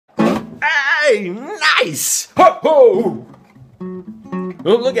Okay, nice. Ho ho. Oh,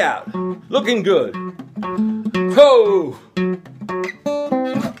 look out. Looking good. Ho.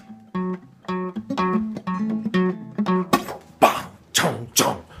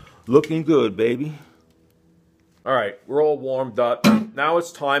 Looking good, baby. All right, we're all warmed up. Now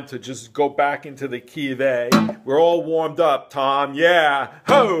it's time to just go back into the key of A. We're all warmed up, Tom. Yeah.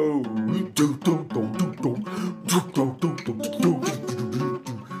 Ho.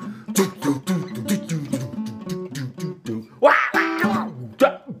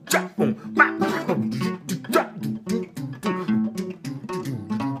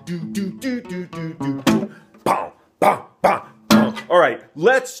 All right,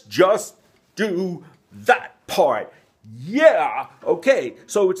 let's just do that part. Yeah. Okay,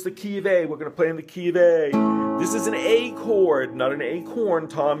 so it's the key of A. We're going to play in the key of A. This is an A chord, not an acorn,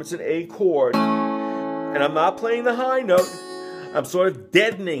 Tom. It's an A chord. And I'm not playing the high note. I'm sort of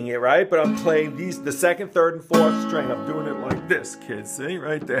deadening it, right? But I'm playing the second, third, and fourth string. I'm doing it like this, kids. See?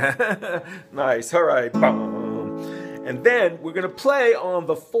 Right there. Nice. All right. And then we're going to play on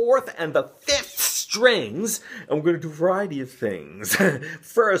the fourth and the fifth strings, and we're going to do a variety of things.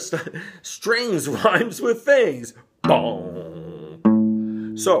 First, strings rhymes with things.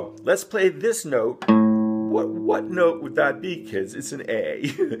 Boom. So let's play this note. What note would that be, kids? It's an A,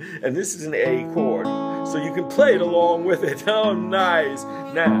 and this is an A chord. So you can play it along with it. Oh, nice.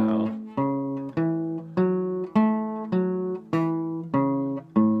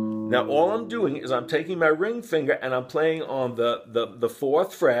 Now all I'm doing is I'm taking my ring finger and I'm playing on the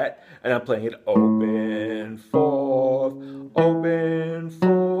fourth fret, and I'm playing it open, fourth, open,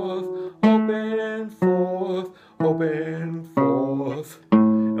 fourth, open, fourth, open, fourth.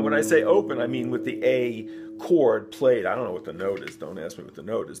 And when I say open, I mean with the A chord played. I don't know what the note is. Don't ask me what the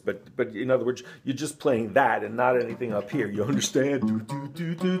note is. But in other words, you're just playing that and not anything up here. You understand? Do, do,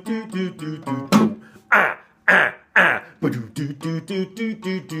 do, do, do, do, do, do, do. Ah, ah.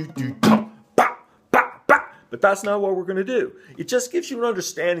 But that's not what we're going to do. It just gives you an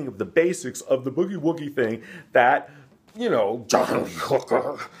understanding of the basics of the boogie woogie thing that, you know, John Lee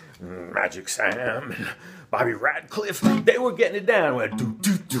Hooker, Magic Sam, and Bobby Radcliffe, they were getting it down.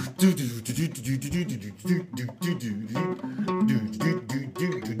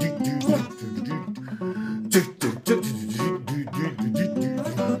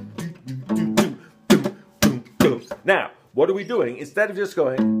 Now, what are we doing? Instead of just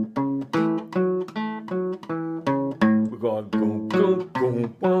going, we're going boom, boom, boom,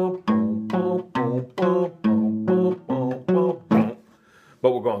 boom, boom, boom, boom, boom, boom, boom, boom, boom.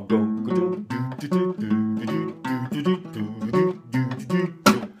 But we're going boom, boom,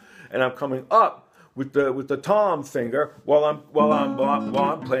 and I'm coming up with the tom finger while I'm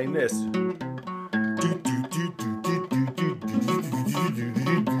playing this.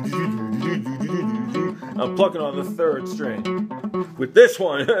 I'm plucking on the third string with this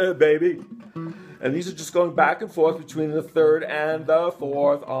one, baby. And these are just going back and forth between the third and the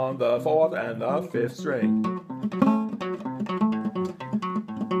fourth on the fourth and the fifth string.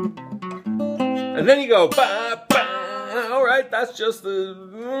 And then you go, ba, ba. All right, that's just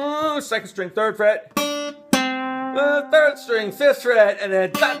the second string, third fret. Third string, fifth fret, and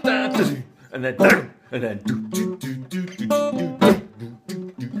then da, da, da, and then da, and then do, do, do, do, do, do, do,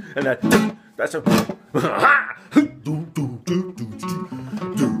 and that, that's a. I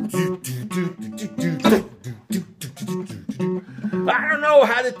don't know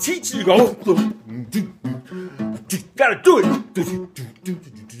how to teach you to go. Gotta do it.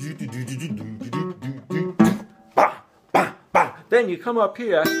 Then you come up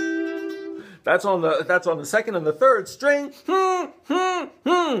here. That's on the second and the third string. On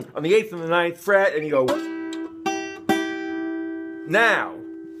the eighth and the ninth fret, and you go. Now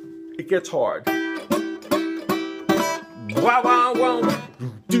it gets hard. Wow, wow, wow.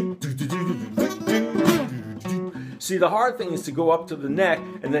 See, the hard thing is to go up to the neck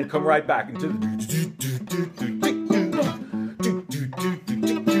and then come right back into the.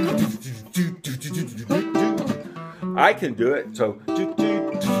 I can do it, so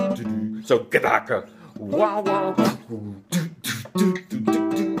get back. Wow, wow.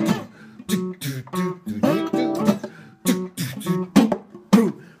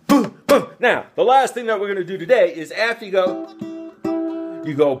 Now, the last thing that we're going to do today is after you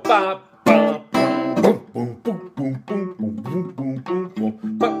go bop, bop, boom, boom, boom, boom, boom, boom, boom, boom, boom,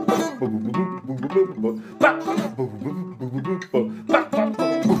 boom, bop, bop, boom, boom, boom, boom, boom, bop, bop, boom, boom, boom, boom, boom, bop, bop,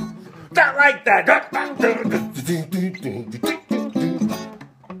 boom, boom. Not like that.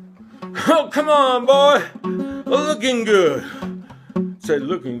 Oh, come on, boy. Looking good. Say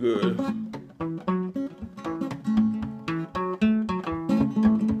looking good.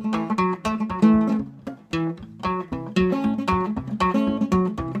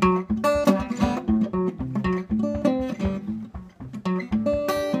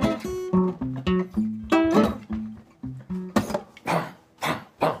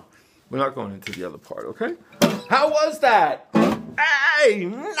 not going into the other part, okay? How was that? Hey,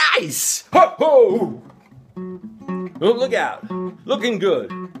 nice! Ho, ho! Oh, look out. Looking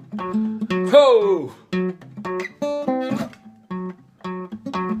good. Ho!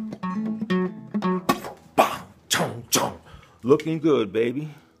 Bam, chong, chong. Looking good,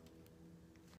 baby.